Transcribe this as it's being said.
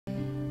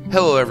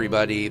Hello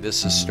everybody,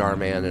 this is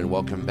Starman and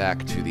welcome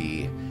back to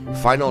the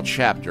final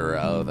chapter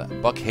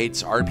of Buck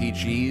Hates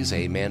RPGs,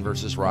 a Man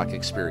vs. Rock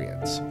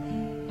experience.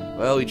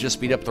 Well, we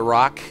just beat up the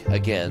Rock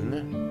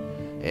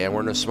again, and we're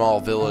in a small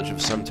village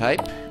of some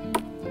type.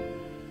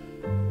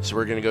 So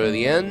we're going to go to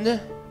the end,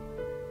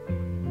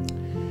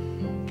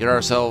 get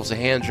ourselves a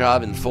hand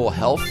job in full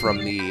health from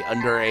the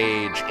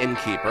underage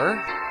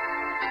innkeeper.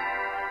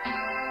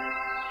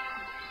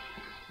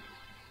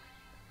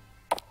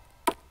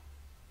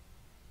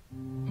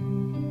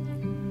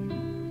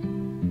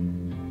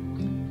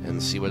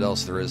 See what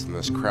else there is in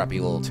this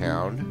crappy little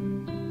town.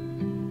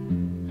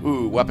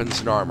 Ooh, weapons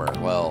and armor.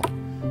 Well,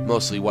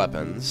 mostly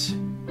weapons.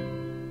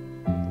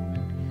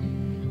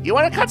 You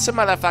want to cut some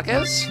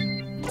motherfuckers?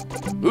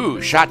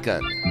 Ooh,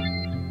 shotgun.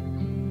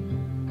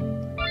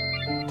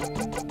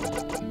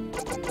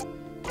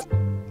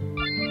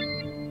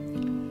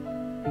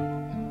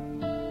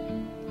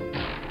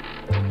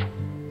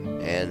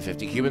 And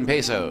 50 Cuban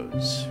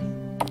pesos.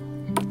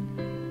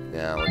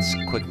 Now, let's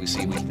quickly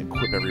see if we can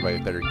equip everybody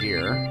with better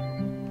gear.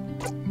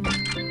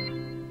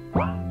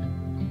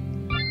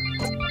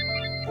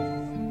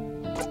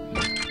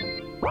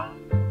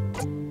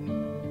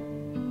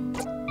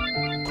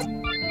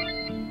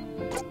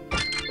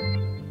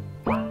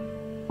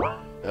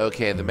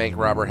 Okay, the bank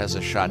robber has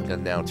a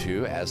shotgun now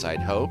too, as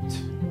I'd hoped.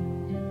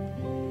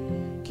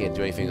 Can't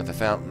do anything with the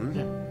fountain.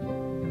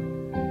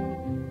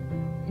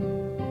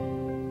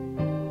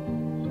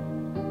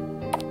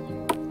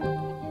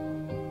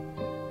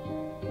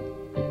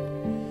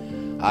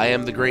 I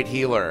am the great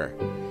healer.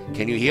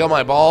 Can you heal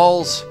my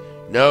balls?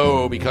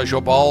 No, because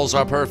your balls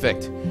are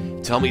perfect.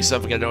 Tell me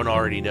something I don't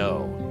already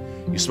know.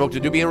 You smoked a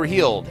doobie and were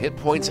healed. Hit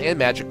points and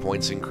magic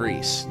points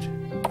increased.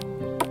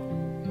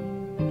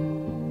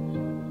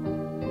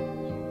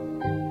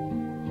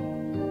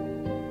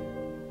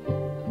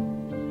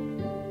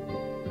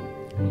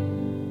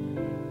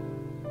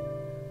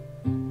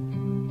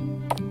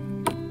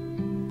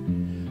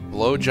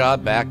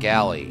 Blowjob back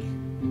alley.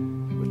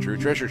 Withdrew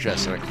treasure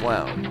chests and a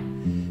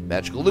clown.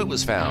 Magical loot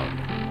was found.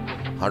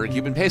 100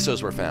 Cuban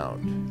pesos were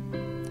found.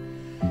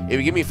 If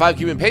you give me 5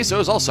 Cuban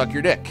pesos, I'll suck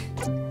your dick.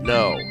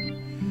 No.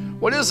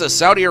 What is this,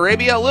 Saudi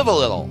Arabia? Live a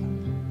little.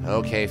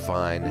 Okay,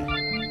 fine.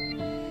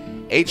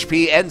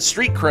 HP and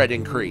street cred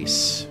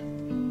increase.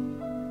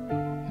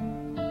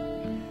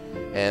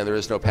 And there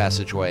is no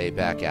passageway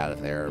back out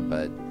of there,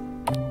 but...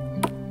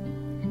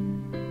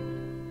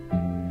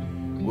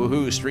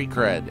 Woohoo, street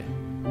cred.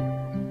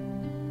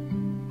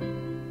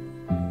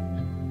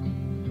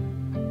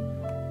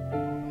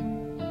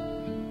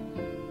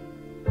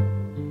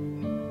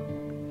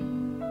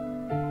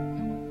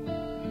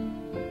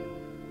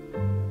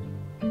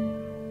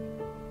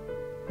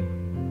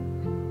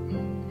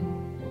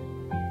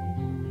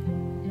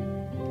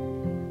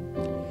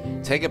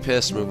 Take a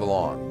piss, move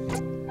along.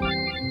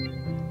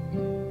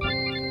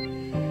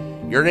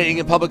 Urinating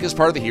in public is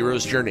part of the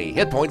hero's journey.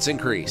 Hit points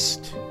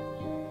increased.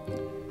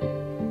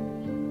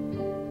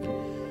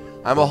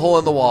 I'm a hole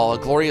in the wall, a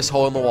glorious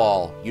hole in the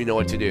wall. You know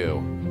what to do.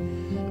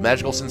 A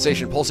magical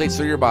sensation pulsates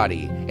through your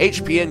body.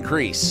 HP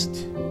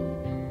increased.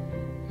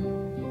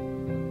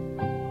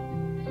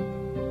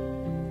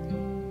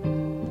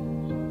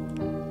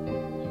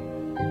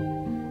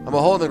 I'm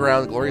a hole in the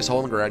ground, a glorious hole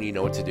in the ground. You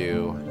know what to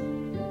do.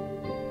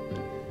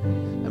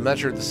 I'm not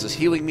sure if this is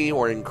healing me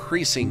or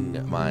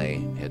increasing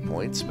my hit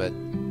points, but...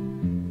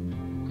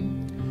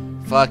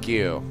 Fuck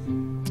you.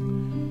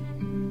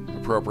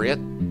 Appropriate.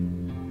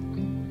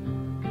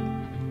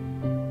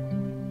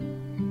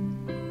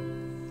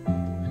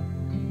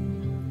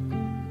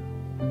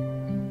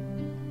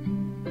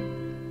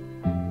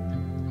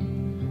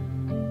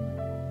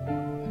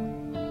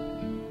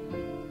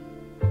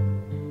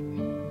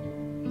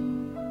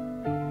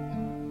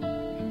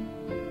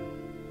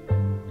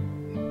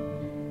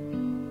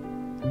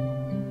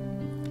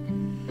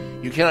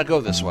 You cannot go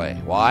this way.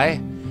 Why?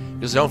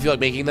 Because I don't feel like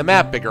making the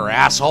map bigger,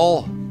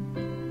 asshole.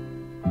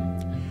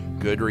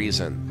 Good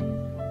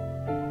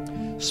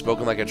reason.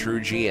 Spoken like a true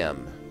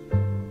GM.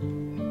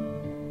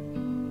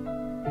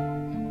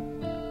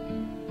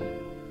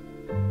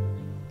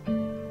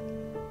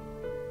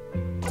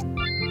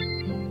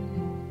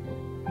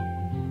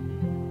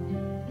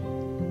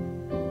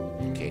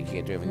 Okay,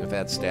 can't do anything with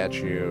that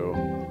statue.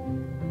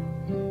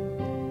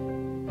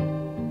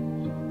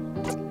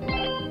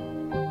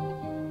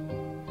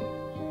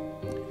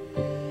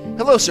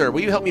 Hello, sir.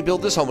 Will you help me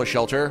build this homeless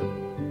shelter?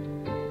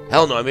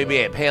 Hell no, I may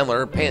be a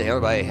panhandler, but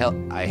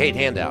I hate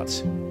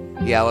handouts.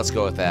 Yeah, let's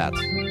go with that.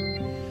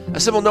 A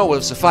simple no would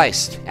have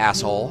sufficed,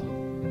 asshole.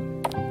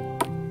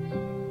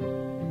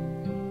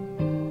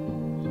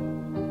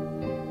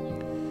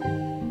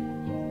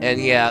 And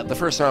yeah, the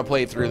first time I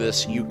played through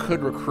this, you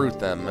could recruit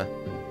them.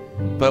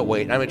 But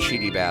wait, I'm a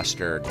cheaty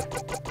bastard.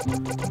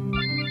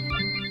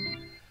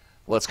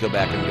 Let's go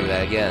back and do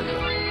that again.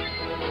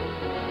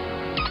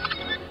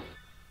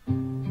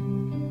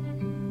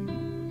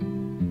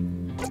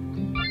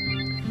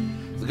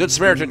 The Good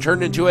Samaritan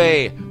turned into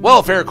a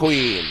welfare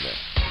queen.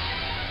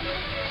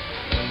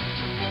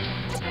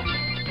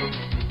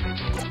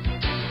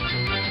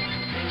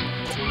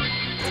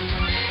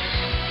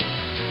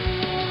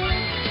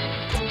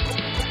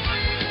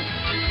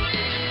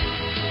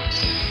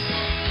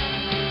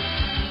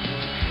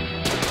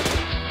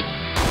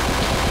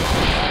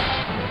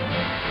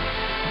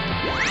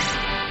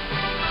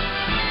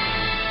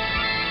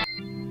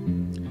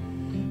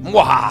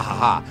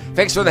 Mwahaha!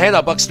 Thanks for the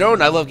handout,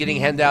 Buckstone. I love getting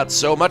handouts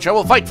so much I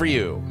will fight for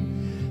you.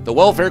 The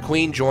welfare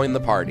queen joined the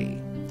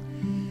party.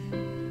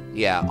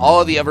 Yeah, all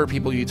of the other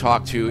people you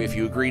talk to, if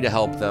you agree to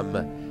help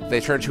them,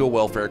 they turn to a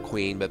welfare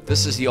queen, but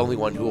this is the only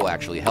one who will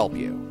actually help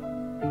you.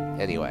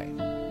 Anyway,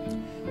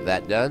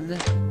 that done.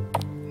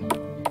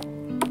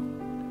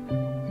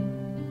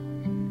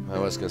 I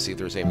was going to see if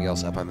there was anything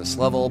else up on this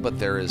level, but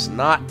there is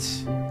not.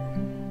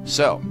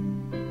 So,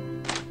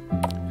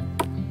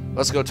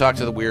 let's go talk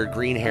to the weird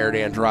green-haired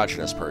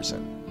androgynous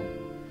person.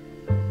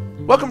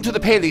 Welcome to the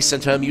Paley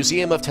Center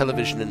Museum of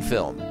Television and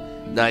Film.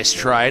 Nice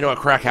try. I know a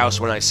crack house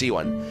when I see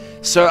one.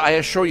 Sir, I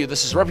assure you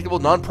this is a reputable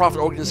non-profit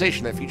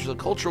organization that features a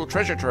cultural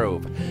treasure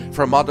trove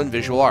for modern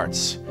visual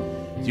arts.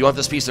 Do you want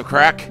this piece of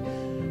crack?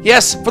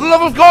 Yes! For the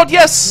love of God,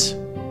 yes!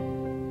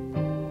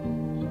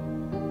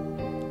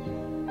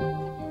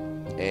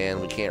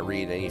 And we can't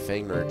read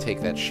anything or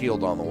take that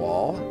shield on the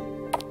wall.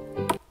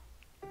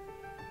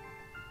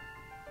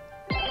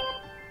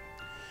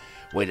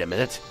 Wait a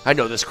minute. I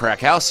know this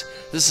crack house.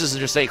 This isn't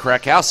just a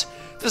crack house.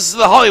 This is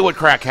the Hollywood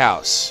crack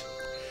house.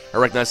 I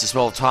recognize the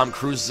smell of Tom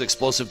Cruise's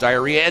explosive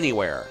diarrhea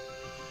anywhere.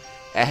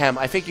 Ahem,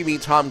 I think you mean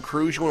Tom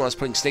Cruise. You wouldn't want us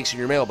putting snakes in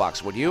your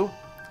mailbox, would you?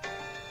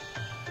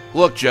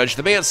 Look, Judge,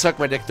 the man sucked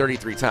my dick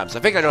 33 times. I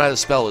think I know how to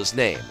spell his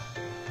name.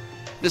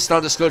 This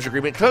non-disclosure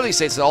agreement clearly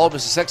states that all of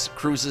Mr.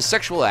 Cruise's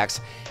sexual acts,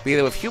 be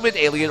they with human,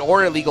 alien,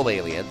 or illegal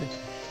alien.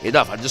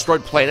 Enough,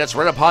 undestroyed planets,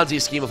 run a Ponzi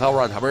scheme of L.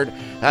 Ron Hubbard,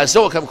 and I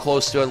still will come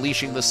close to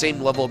unleashing the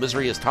same level of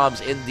misery as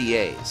Tom's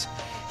NDAs.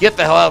 Get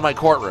the hell out of my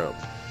courtroom.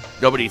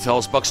 Nobody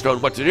tells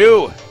Buckstone what to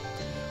do.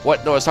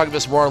 What? No, I was talking to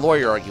this moron lawyer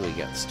you're arguing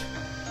against.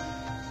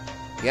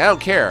 Yeah, I don't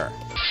care.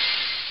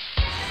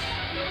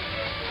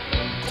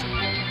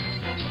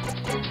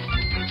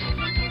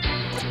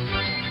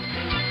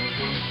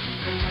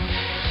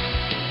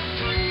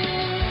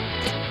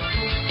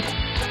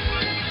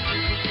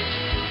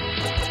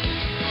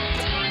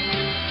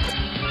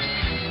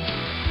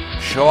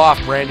 Show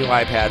off brand new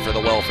iPad for the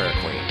welfare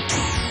queen.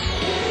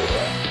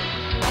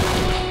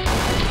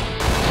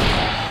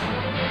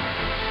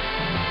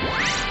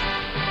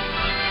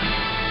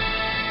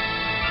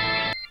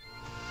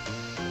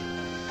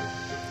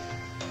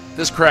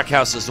 This crack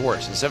house is the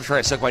worst. Instead of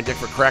trying to suck my dick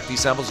for crack, these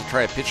samples will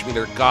try to pitch me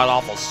their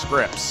god-awful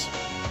scripts.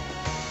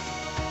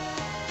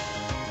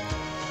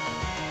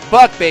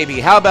 Buck, baby,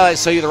 how about I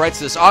sell you the rights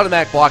to this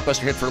automatic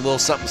blockbuster hit for a little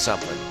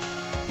something-something?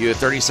 You have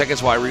 30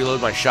 seconds while I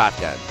reload my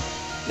shotgun.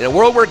 In a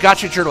world where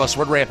gotcha journalists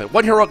run rampant,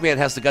 one heroic man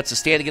has the guts to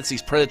stand against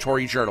these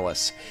predatory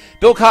journalists.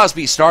 Bill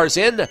Cosby stars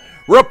in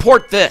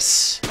Report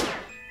This!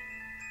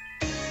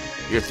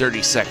 Your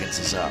 30 seconds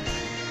is up.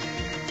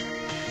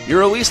 You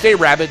released a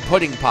rabid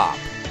pudding pop.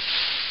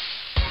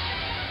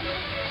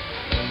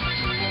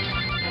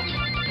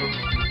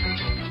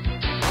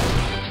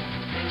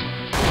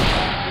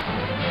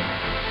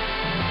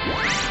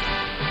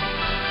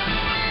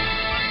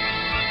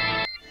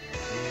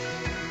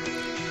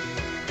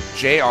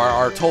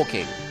 J.R.R.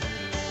 Tolkien.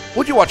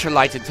 Would you watch a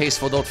light and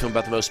tasteful adult film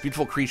about the most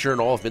beautiful creature in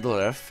all of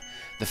Middle-earth?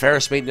 The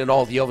fairest maiden in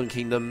all of the Elven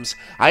Kingdoms?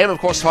 I am, of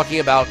course, talking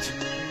about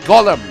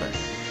Gollum.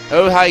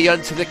 Oh, how I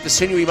yearn to lick the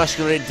sinewy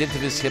muscular indent of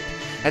his hip,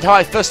 and how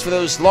I thirst for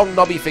those long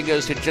knobby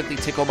fingers to gently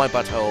tickle my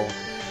butthole.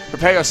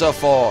 Prepare yourself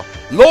for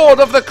Lord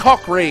of the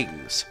Cock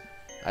Rings.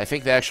 I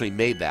think they actually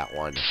made that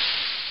one.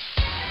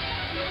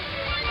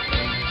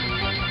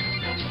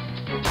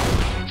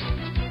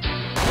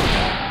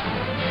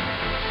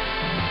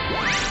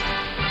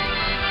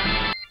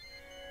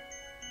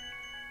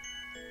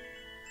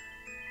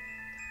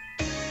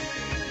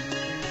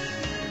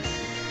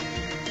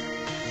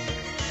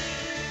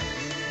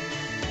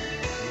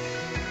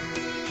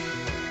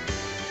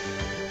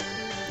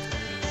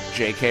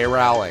 J.K.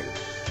 Rowling.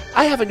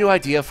 I have a new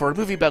idea for a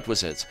movie about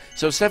wizards.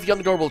 So instead of young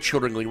adorable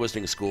children going to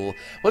wizarding school,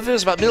 what if it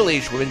was about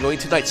middle-aged women going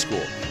to night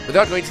school?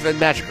 Without going to learn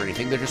magic or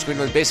anything, they're just going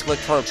to learn basic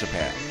electronics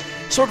repair.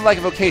 Sort of like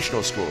a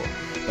vocational school.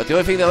 But the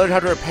only thing they learn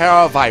how to repair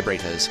are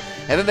vibrators.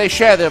 And then they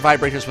share their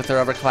vibrators with their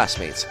other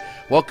classmates.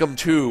 Welcome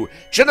to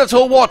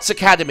Genital Warts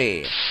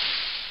Academy!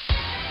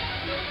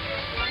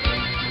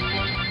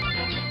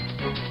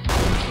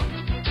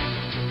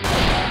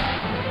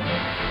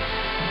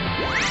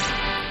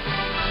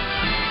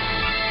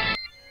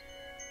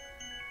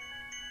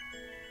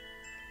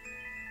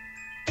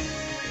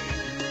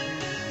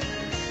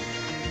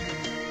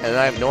 And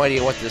I have no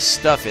idea what this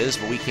stuff is,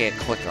 but we can't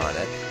click on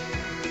it.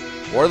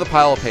 Or the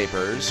pile of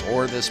papers,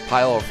 or this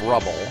pile of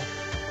rubble.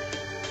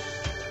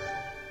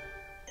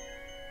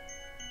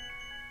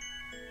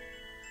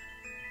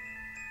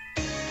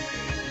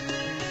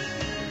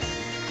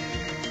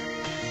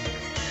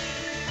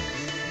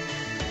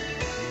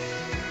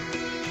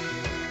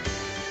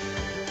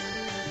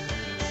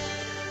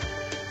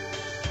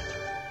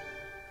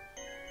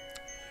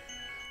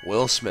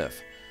 Will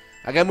Smith.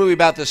 I got a movie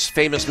about this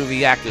famous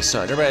movie actor's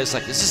son. Everybody's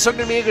like, is this son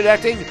going to be good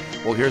acting?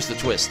 Well, here's the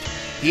twist.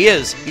 He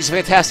is. He's a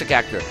fantastic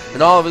actor.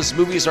 And all of his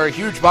movies are a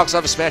huge box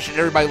office smash and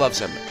everybody loves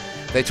him.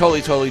 They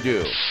totally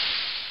do.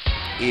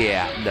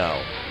 Yeah, no.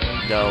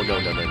 No.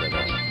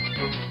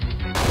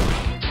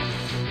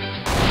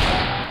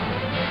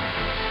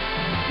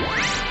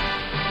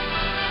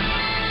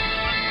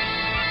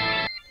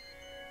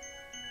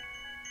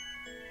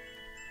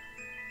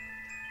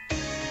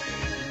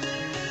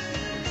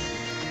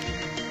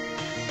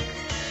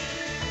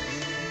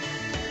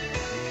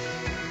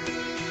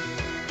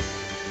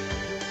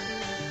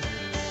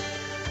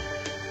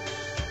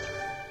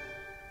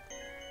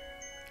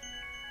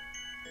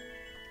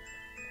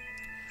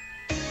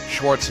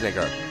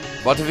 Schwarzenegger.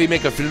 What if we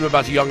make a film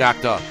about a young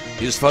actor?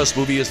 His first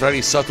movie is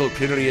very subtle,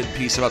 period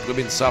piece about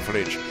women's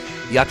suffrage.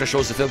 The actor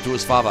shows the film to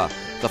his father.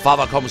 The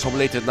father comes home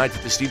late at night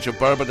with a stench of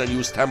bourbon and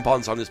used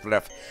tampons on his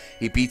breath.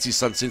 He beats his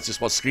son senseless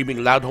while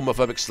screaming loud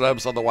homophobic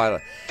slurs all the while.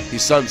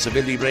 His son,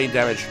 severely brain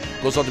damaged,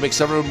 goes on to make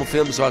several more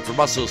films about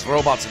muscles,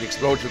 robots, and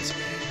explosions.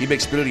 He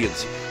makes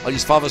billions. On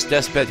his father's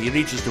deathbed, he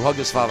reaches to hug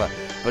his father,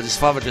 but his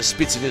father just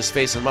spits in his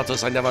face and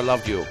mutters, "I never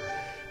loved you."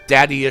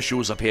 Daddy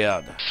issues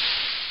appeared.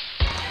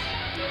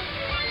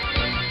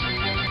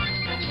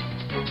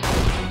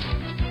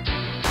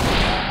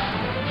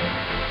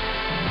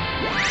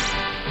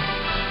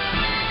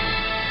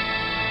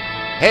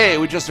 Hey,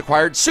 we just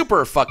acquired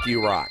Super Fuck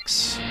You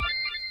Rocks.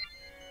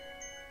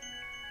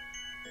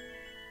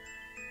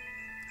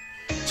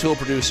 Tool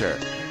producer.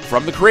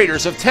 From the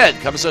creators of Ted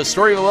comes a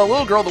story of a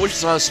little girl that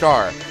wishes on a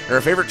star, and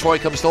her favorite toy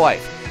comes to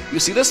life. You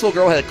see, this little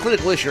girl had a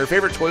clinical issue. Her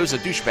favorite toy was a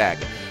douchebag.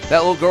 That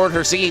little girl and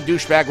her singing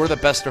douchebag were the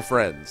best of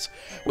friends.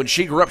 When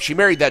she grew up, she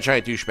married that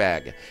giant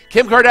douchebag.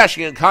 Kim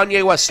Kardashian and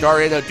Kanye West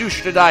star in A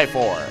Douche to Die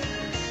For.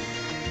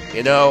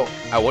 You know,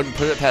 I wouldn't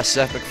put it past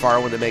Seth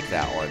MacFarlane to make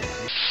that one.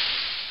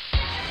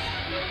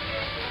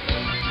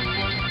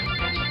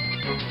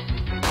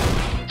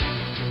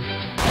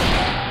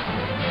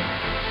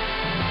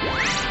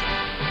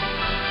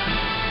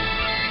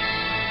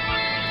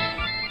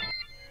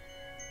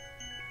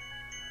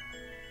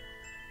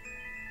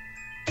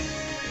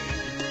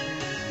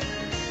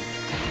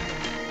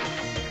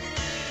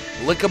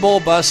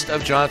 Lickable bust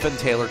of Jonathan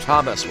Taylor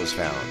Thomas was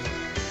found.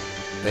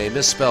 They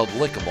misspelled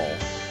lickable.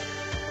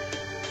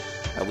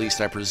 At least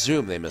I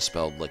presume they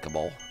misspelled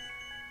lickable.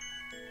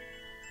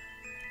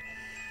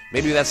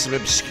 Maybe that's some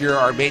obscure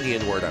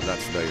Armenian word I'm not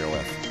familiar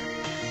with.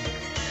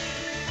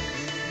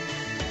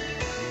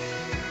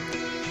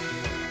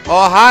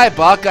 Oh, hi,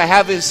 Buck. I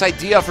have this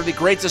idea for the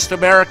greatest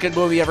American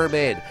movie ever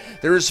made.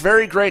 There is a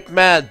very great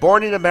man,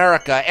 born in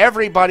America.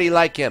 Everybody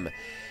like him.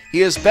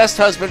 He is best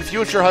husband,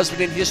 future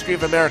husband in history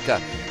of America.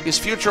 His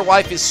future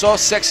wife is so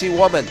sexy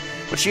woman,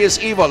 but she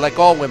is evil like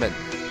all women.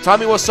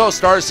 Tommy Wiseau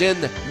stars in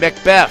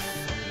Macbeth.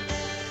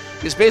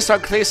 It is based on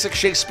classic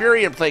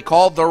Shakespearean play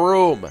called The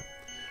Room.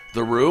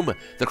 The Room?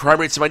 The crime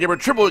rates in my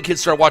neighborhood tripled when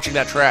kids started watching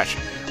that trash.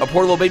 A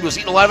poor little baby was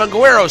eaten alive on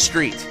Guerrero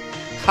Street.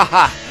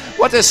 Haha,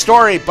 what a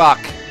story, Buck.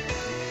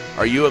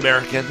 Are you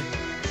American?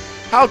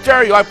 How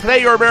dare you? I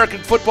play your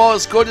American football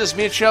as good as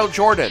Michael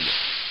Jordan.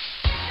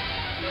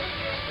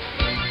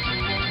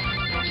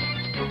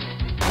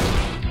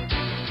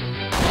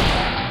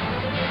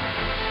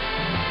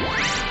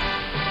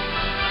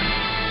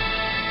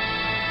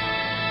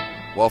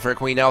 Welfare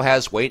Queen now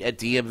has wait at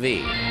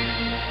DMV.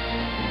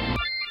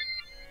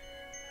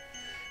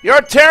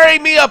 You're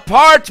tearing me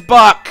apart,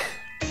 Buck!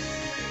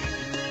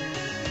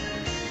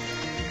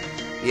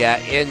 Yeah,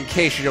 in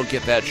case you don't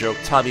get that joke,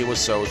 Tommy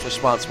Wiseau is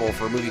responsible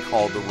for a movie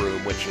called The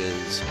Room, which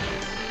is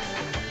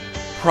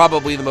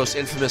probably the most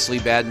infamously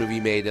bad movie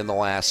made in the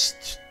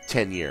last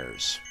 10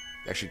 years.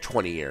 Actually,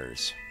 20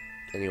 years.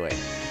 Anyway,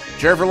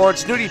 Jennifer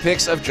Lawrence nudie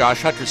pics of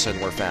Josh Hutcherson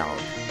were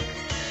found.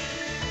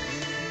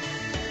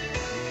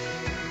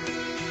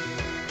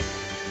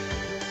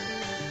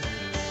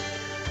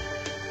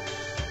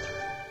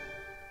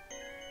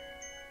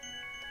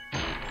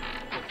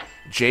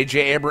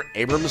 J.J.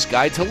 Abrams'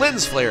 Guide to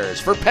Lens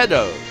Flares for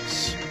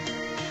Pedos.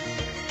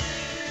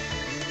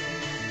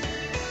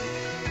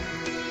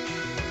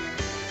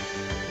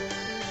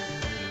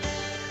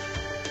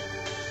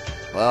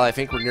 Well, I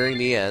think we're nearing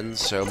the end,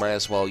 so might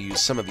as well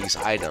use some of these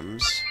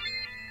items.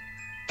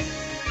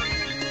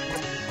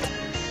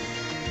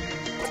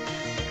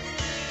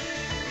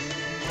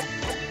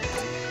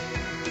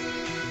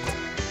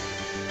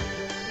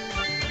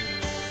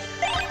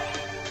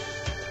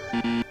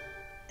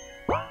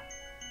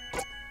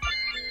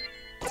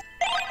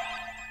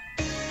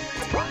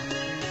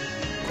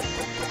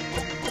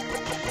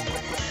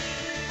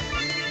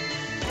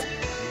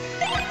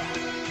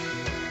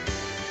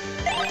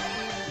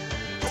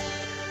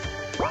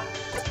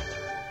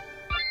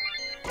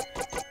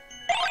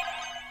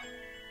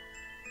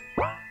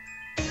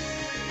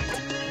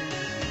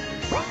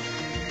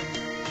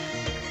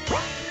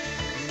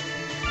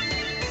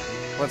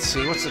 Let's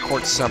see, what's the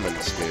court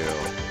summons do?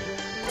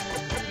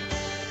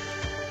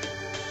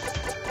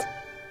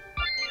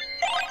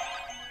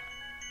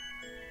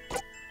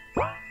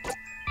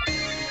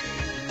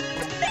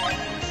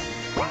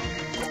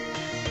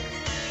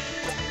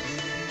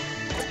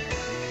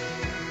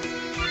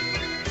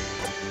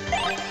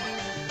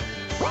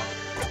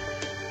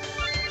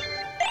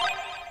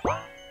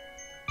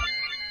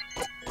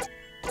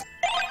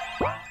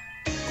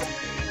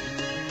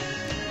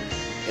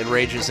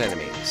 Enrages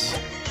enemies.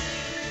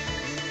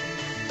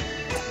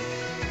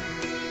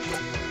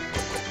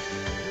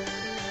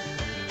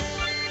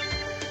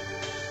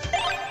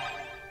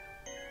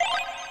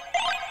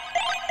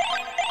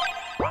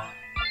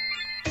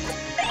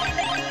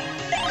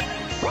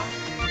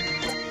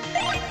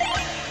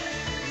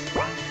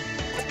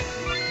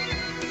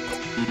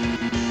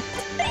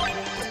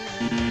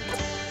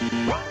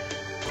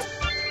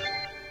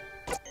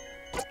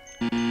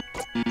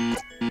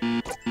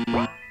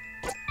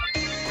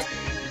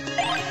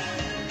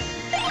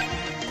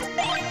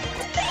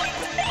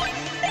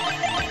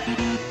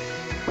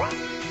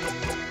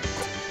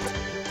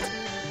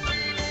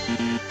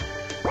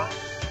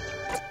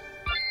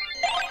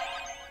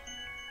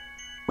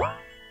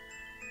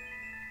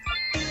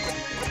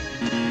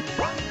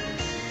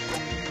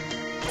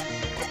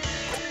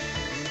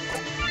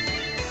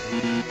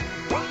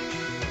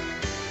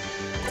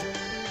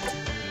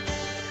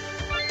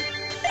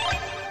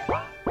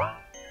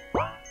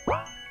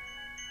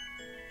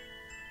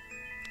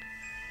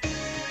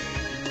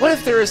 What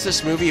if there is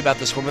this movie about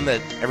this woman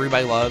that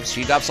everybody loves?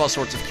 She adopts all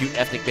sorts of cute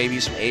ethnic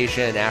babies from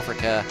Asia and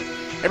Africa.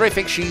 Everybody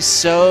thinks she's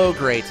so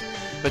great,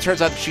 but it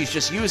turns out that she's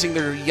just using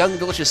their young,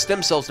 delicious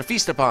stem cells to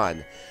feast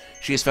upon.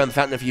 She has found the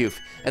fountain of youth,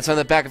 and it's on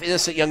the back of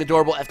innocent, young,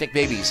 adorable ethnic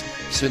babies.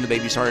 Soon the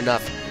babies aren't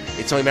enough.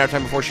 It's only a matter of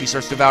time before she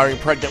starts devouring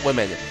pregnant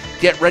women.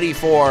 Get ready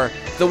for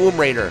the Womb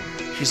Raider.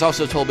 She's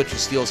also told bitch she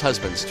steals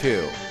husbands,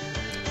 too.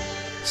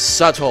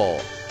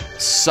 Subtle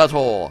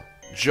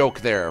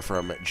joke there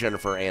from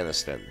Jennifer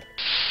Aniston.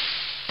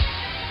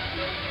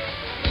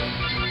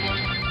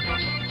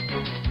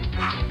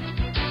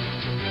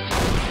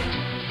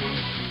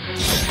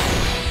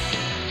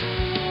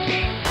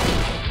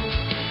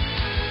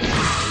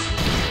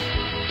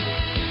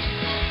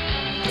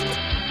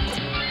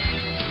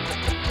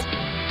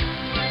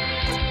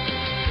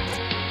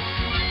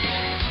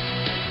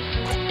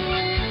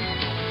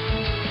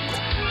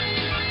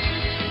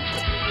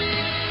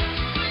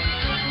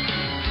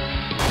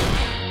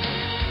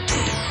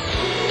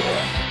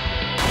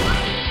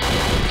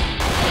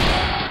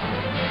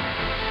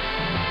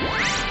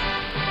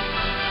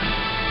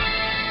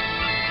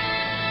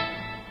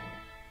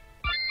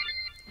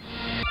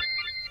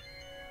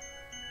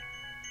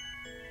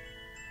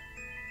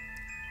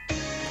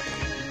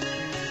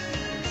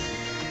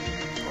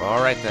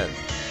 All right, then.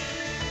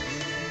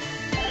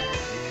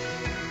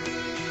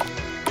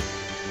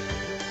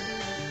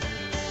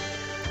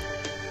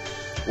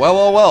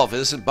 Well, if it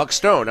isn't Buck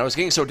Stone. I was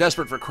getting so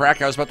desperate for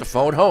crack I was about to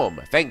phone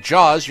home. Thank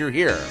Jaws you're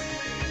here.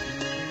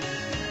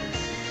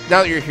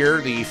 Now that you're here,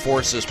 the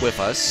Force is with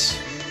us.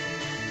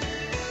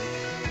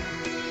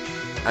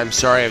 I'm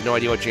sorry, I have no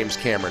idea what James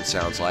Cameron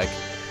sounds like.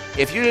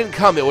 If you didn't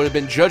come, it would have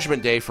been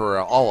Judgment Day for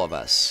all of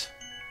us.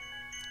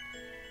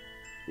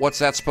 What's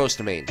that supposed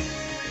to mean?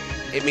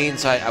 It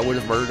means I would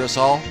have murdered us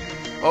all?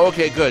 Oh,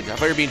 okay, good. I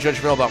thought you were being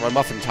judgmental about my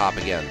muffin top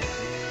again.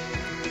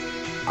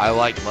 I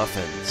like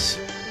muffins.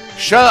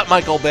 Shut up,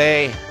 Michael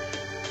Bay!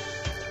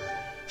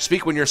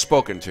 Speak when you're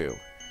spoken to.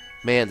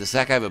 Man, does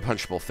that guy have a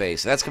punchable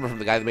face? That's coming from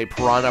the guy that made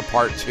Piranha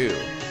Part 2.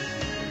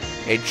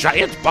 A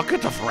giant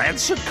bucket of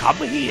rancid cum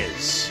he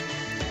is.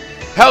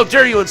 How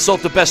dare you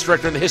insult the best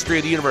director in the history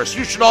of the universe?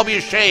 You should all be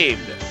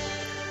ashamed! ...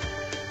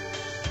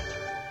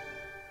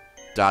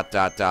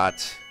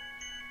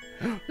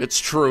 It's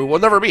true. We'll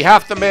never be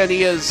half the man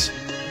he is.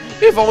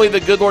 If only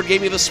the good Lord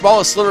gave me the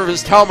smallest sliver of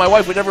his talent, my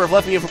wife would never have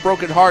left me with a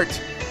broken heart.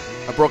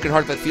 A broken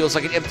heart that feels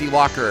like an empty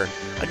locker.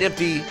 An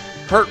empty,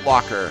 hurt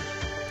locker.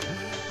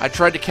 I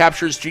tried to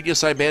capture his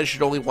genius, I managed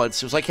it only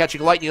once. It was like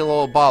catching lightning in a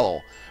little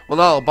bottle. Well,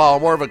 not a bottle,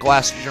 more of a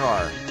glass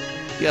jar.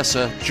 Yes,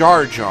 a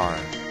jar.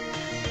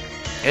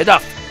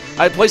 Enough!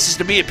 I have places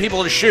to be and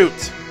people to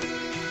shoot.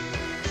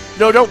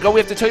 No, don't go.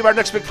 We have to tell you about our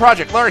next big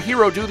project. Let our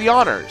hero do the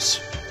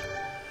honors.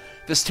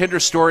 This tender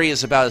story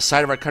is about a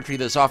side of our country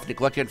that is often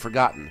neglected and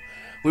forgotten.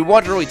 We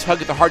want to really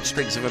tug at the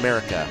heartstrings of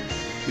America.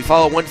 We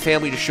follow one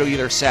family to show you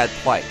their sad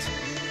plight.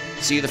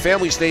 See, the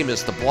family's name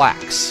is the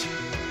Blacks.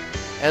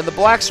 And the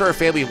Blacks are a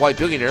family of white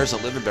billionaires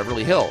that live in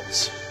Beverly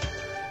Hills.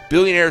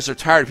 Billionaires are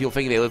tired of people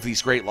thinking they live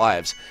these great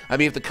lives. I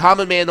mean, if the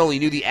common man only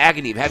knew the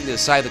agony of having to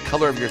decide the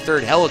color of your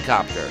third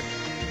helicopter.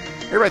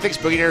 Everybody thinks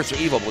billionaires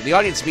are evil, but when the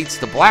audience meets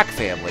the Black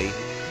family,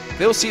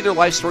 they'll see their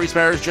life stories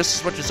matter just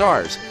as much as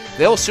ours.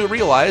 They'll soon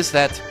realize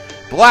that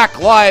Black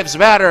Lives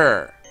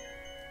Matter!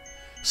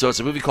 So it's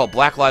a movie called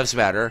Black Lives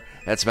Matter,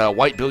 and it's about a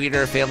white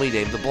billionaire family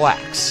named the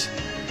Blacks.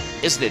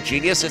 Isn't it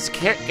genius? It's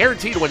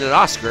guaranteed to win an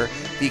Oscar.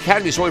 The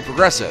Academy's really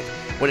progressive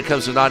when it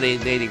comes to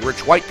nominating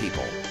rich white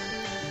people.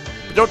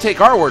 But don't take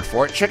our word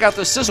for it. Check out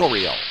the sizzle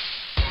reel.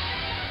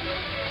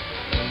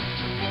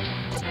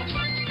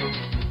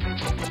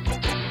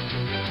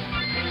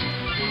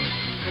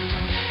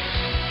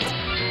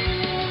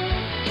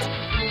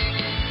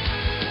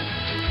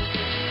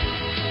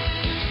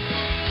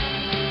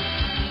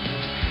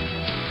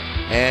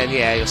 And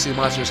yeah, you'll see the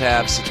monsters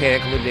have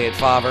satanic illuminated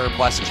father,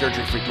 plastic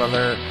surgery freak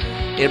mother,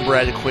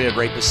 inbred acquitted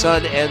rapist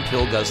son, and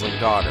pill guzzling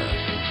daughter.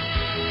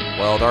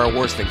 Well, there are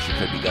worse things she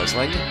could be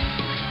guzzling.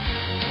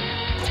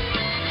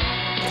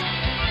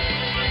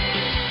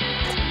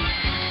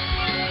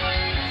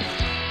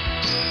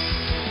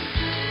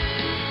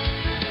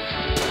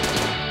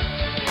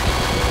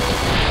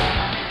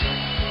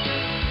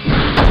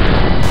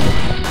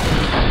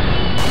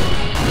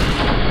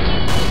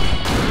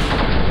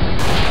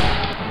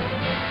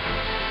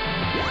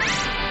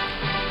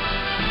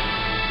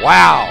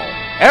 Wow!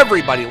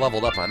 Everybody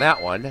leveled up on that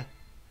one.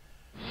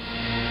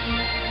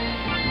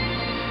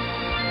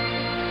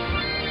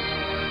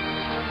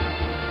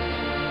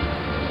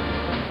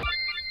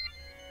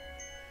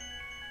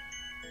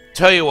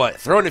 Tell you what,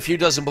 throw in a few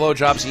dozen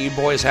blowjobs and you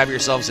boys have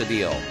yourselves a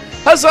deal.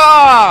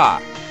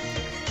 Huzzah!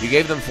 You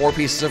gave them 4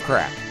 pieces of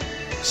crack.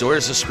 So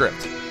here's the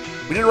script.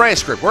 We didn't write a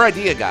script, we're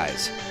idea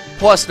guys.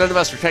 Plus, none of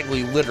us are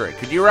technically literate.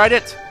 Could you write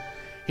it?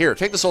 Here,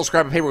 take this old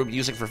scrap of paper we'll be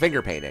using for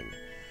finger painting.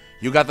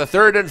 You got the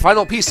third and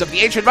final piece of the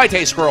ancient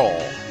Vitae scroll.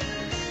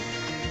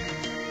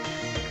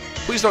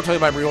 Please don't tell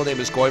me my real name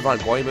is Goy Von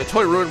Goy, but it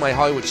totally ruined my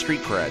Hollywood street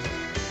cred.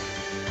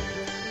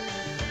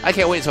 I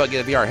can't wait until I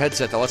get a VR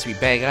headset that lets me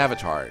bang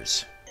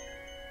avatars.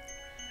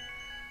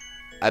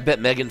 I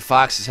bet Megan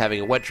Fox is having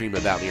a wet dream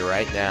about me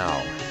right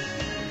now.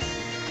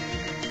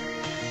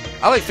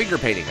 I like finger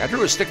painting. I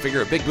drew a stick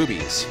figure of big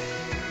boobies.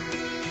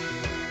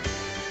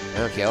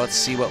 Okay, let's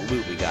see what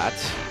loot we got.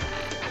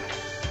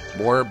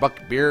 More buck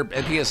beer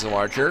and penis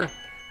enlarger.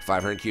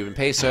 500 Cuban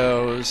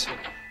pesos.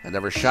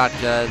 Another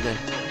shotgun.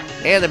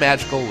 And a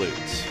magical loot.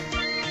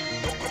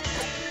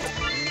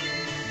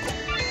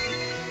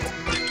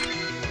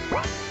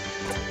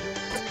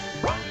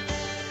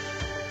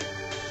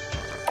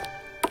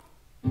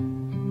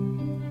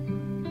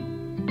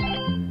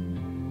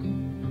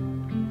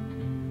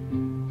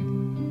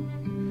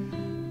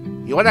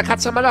 You wanna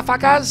cut some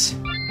motherfuckers?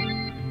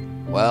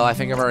 Well, I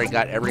think I've already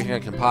got everything I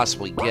can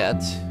possibly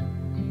get.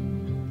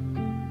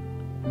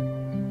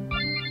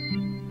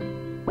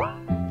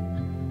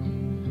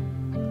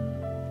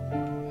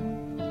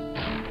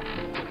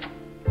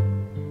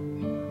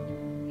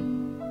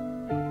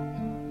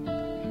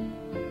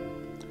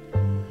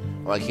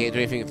 Well, I can't do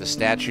anything with the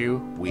statue.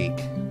 Weak.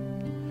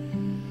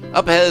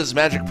 Up ahead is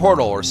magic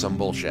portal or some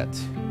bullshit.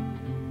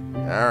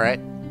 Alright.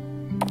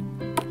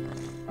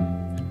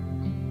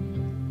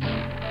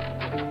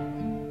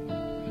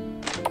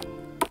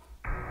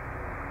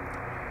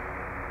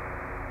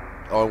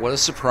 Oh, what a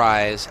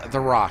surprise. The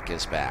Rock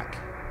is back.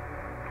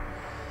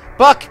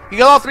 Buck, you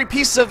got all 3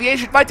 pieces of the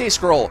ancient Vitae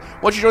scroll.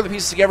 Once you join the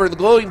pieces together in the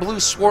glowing blue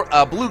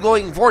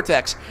glowing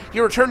vortex,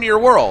 you return to your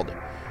world.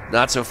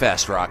 Not so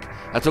fast, Rock.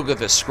 I took with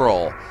this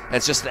scroll, and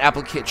it's just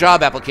an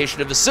job application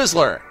of the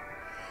Sizzler.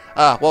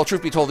 Well,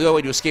 truth be told, the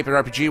only way to escape an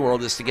RPG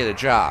world is to get a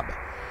job.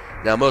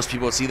 Now, most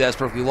people would see that as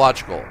perfectly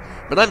logical,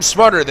 but I'm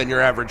smarter than your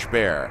average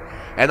bear,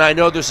 and I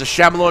know there's a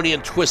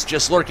Shyamalan twist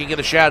just lurking in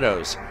the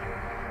shadows.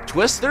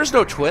 Twist? There's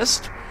no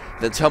twist.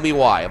 Then tell me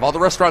why. Of all the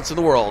restaurants in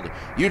the world,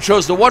 you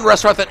chose the one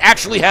restaurant that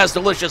actually has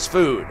delicious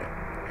food.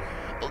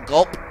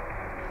 Gulp.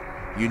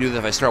 You knew that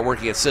if I start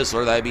working at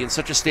Sizzler, that I'd be in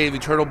such a state of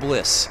eternal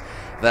bliss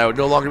that I would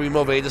no longer be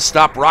motivated to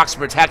stop rocks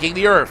from attacking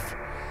the earth.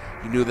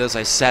 You knew that as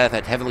I sat at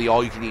that heavenly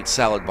all-you-can-eat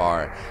salad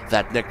bar,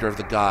 that nectar of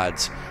the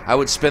gods, I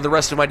would spend the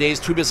rest of my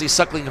days too busy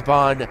suckling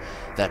upon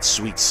that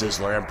sweet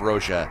Sizzler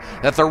ambrosia,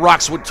 that the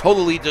rocks would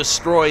totally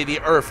destroy the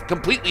earth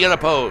completely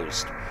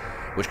unopposed.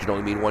 Which can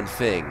only mean one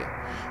thing.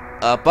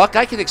 Buck,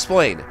 I can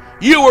explain.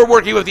 You were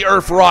working with the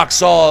Earth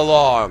Rocks all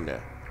along.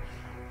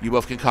 You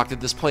both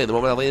concocted this plan the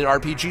moment I landed in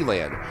RPG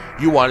land.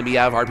 You wanted me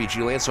out of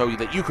RPG land so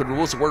that you could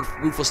rule as a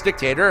ruthless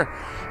dictator,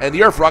 and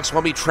the Earth Rocks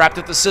want me trapped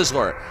at the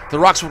Sizzler. The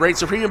Rocks would reign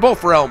supreme in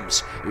both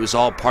realms. It was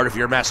all part of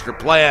your master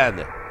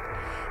plan.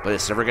 But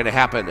it's never going to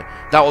happen.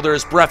 Not while there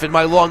is breath in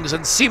my lungs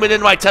and semen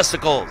in my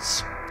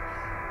testicles.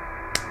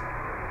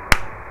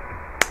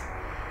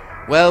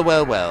 Well,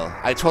 well, well.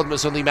 I told them it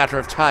was only a matter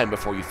of time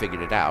before you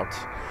figured it out.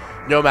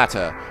 No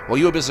matter. While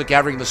you were busy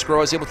gathering the scroll,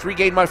 I was able to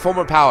regain my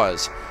former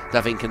powers.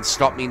 Nothing can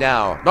stop me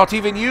now. Not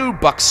even you,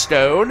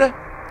 Buckstone.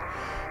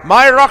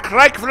 My rock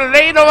Reich will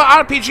reign over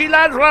RPG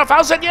land for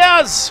 1,000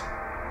 years!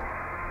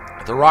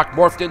 The rock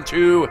morphed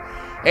into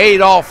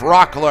Adolf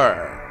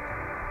Rockler.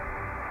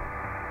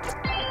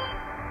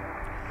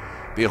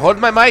 Behold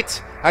my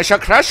might. I shall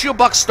crush you,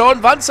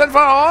 Buckstone, once and for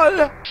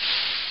all.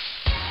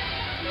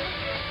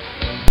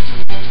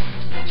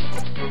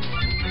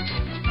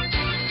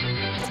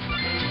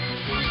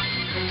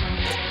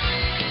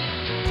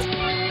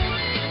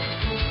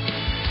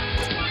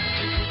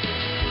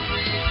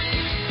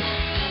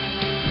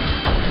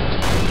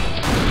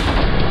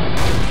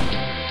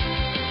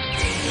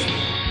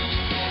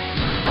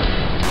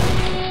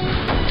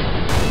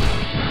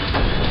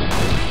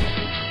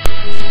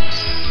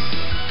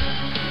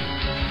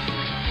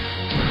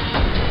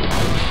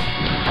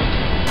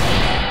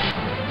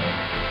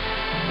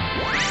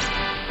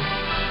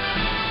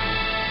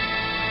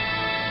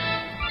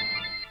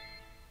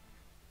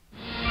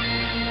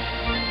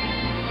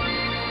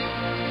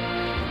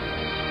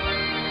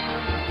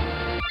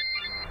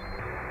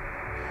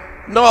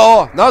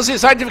 No, now the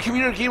scientific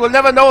community will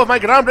never know of my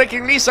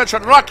groundbreaking research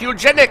on rock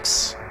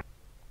eugenics!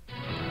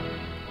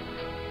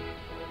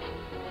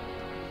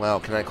 Well,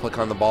 can I click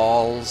on the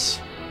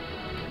balls?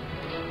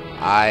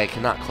 I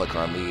cannot click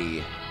on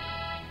the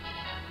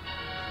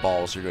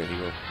balls or do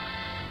anything.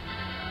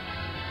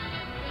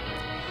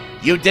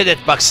 You did it,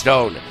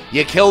 Buckstone!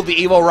 You killed the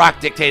evil rock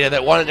dictator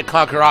that wanted to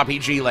conquer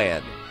RPG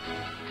land.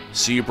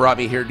 So you brought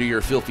me here to do your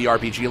filthy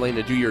RPG land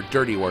to do your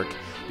dirty work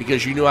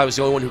because you knew I was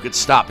the only one who could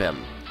stop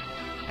him.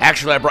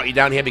 Actually, I brought you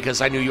down here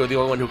because I knew you were the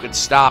only one who could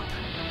stop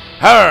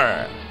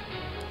her.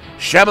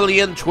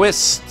 Shyamalan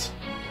twist.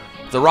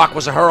 The Rock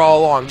was a her all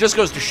along. Just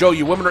goes to show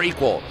you women are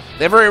equal.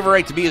 They have every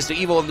right to be as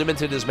evil and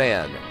demented as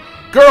man.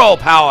 Girl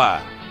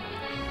power.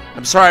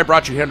 I'm sorry I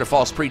brought you here under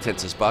false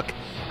pretenses, Buck.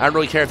 I don't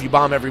really care if you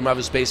bomb every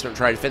mother's basement and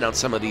try to fin out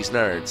some of these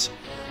nerds.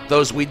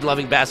 Those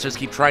weed-loving bastards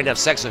keep trying to have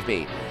sex with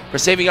me. For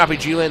saving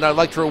RPG land, I'd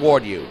like to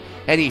reward you.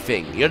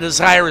 Anything. Your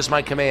desire is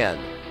my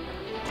command.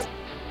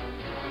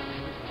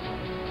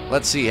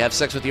 Let's see, have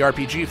sex with the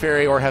RPG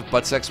fairy or have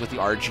butt sex with the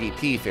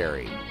RGP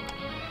fairy.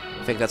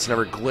 I think that's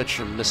another glitch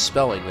and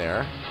misspelling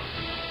there.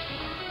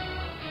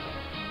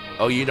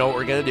 Oh, you know what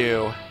we're gonna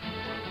do.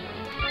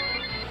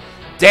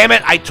 Damn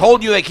it, I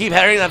told you they keep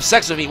having to have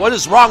sex with me. What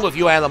is wrong with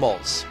you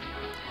animals?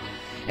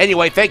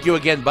 Anyway, thank you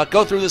again, Buck.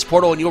 Go through this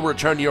portal and you'll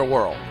return to your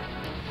world.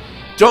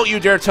 Don't you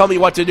dare tell me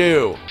what to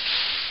do.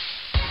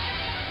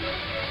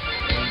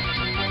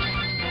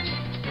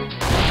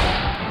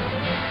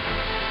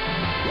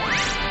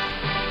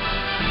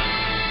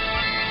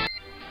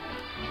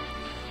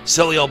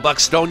 Silly old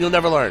Buckstone, you'll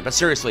never learn. But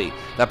seriously,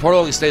 that portal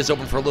only stays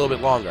open for a little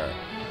bit longer.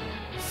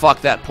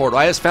 Fuck that portal.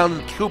 I just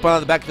found a coupon on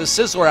the back of the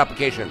Sizzler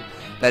application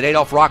that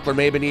Adolf Rockler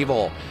may have been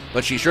evil,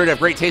 but she sure did have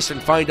great taste in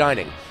fine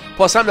dining.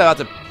 Plus, I'm about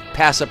to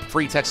pass up a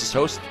free Texas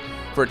toast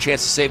for a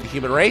chance to save the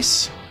human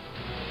race.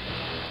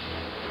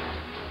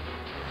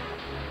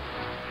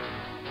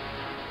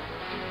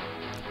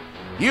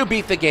 You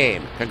beat the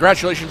game.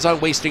 Congratulations on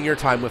wasting your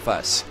time with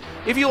us.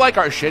 If you like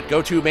our shit,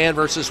 go to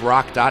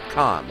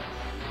manvsrock.com.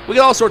 We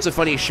got all sorts of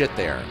funny shit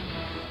there,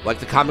 like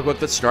the comic book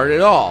that started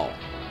it all,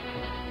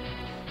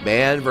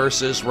 Man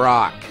vs.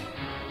 Rock.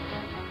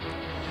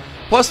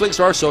 Plus links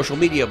to our social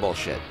media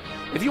bullshit.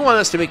 If you want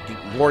us to make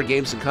more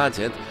games and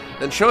content,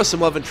 then show us some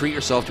love and treat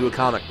yourself to a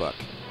comic book.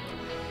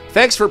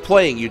 Thanks for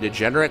playing, you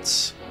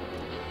degenerates.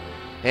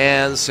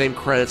 And same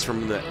credits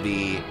from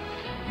the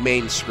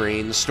main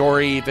screen.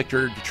 Story,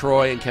 Victor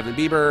DeTroy and Kevin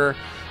Bieber.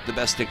 The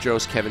best dick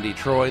jokes, Kevin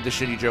DeTroy. The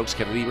shitty jokes,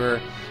 Kevin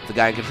Bieber. The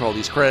guy in control of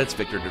these credits,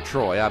 Victor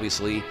DeTroy,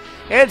 obviously.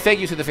 And thank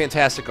you to the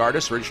fantastic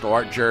artists, original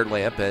art, Jared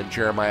Lamp and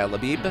Jeremiah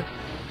Labib.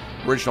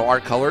 Original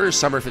art colors,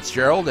 Summer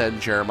Fitzgerald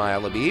and Jeremiah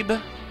Labib.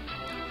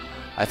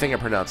 I think I'm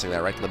pronouncing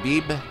that right.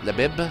 Labib?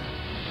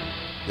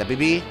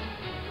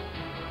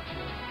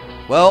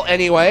 Well,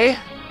 anyway,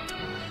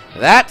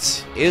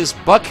 that is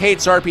Buck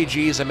Hates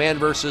RPGs, a Man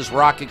vs.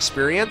 Rock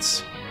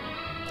experience.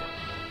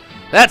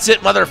 That's it,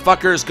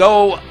 motherfuckers.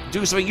 Go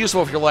do something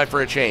useful for your life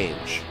for a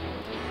change.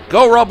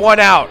 Go rub one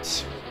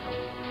out.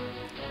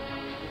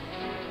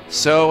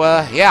 So,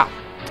 yeah.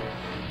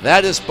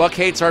 That is Buck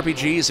Hates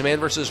RPGs, a Man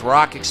vs.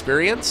 Rock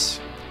experience.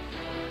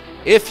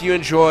 If you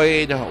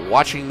enjoyed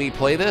watching me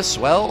play this,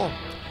 well,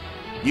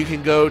 you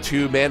can go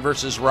to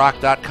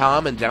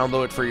manvsrock.com and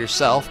download it for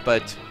yourself,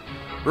 but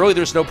really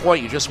there's no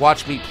point. You just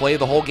watch me play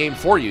the whole game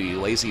for you, you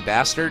lazy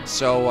bastard.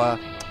 So,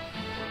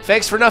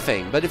 thanks for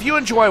nothing. But if you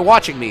enjoy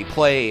watching me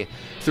play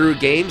through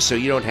games so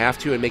you don't have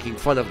to and making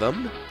fun of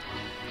them,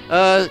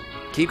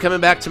 keep coming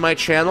back to my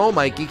channel,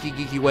 my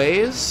geeky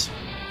ways,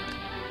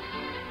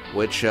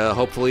 which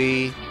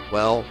hopefully,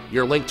 well,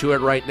 you're linked to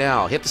it right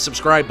now. Hit the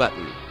subscribe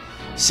button.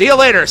 See you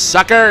later,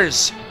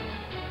 suckers!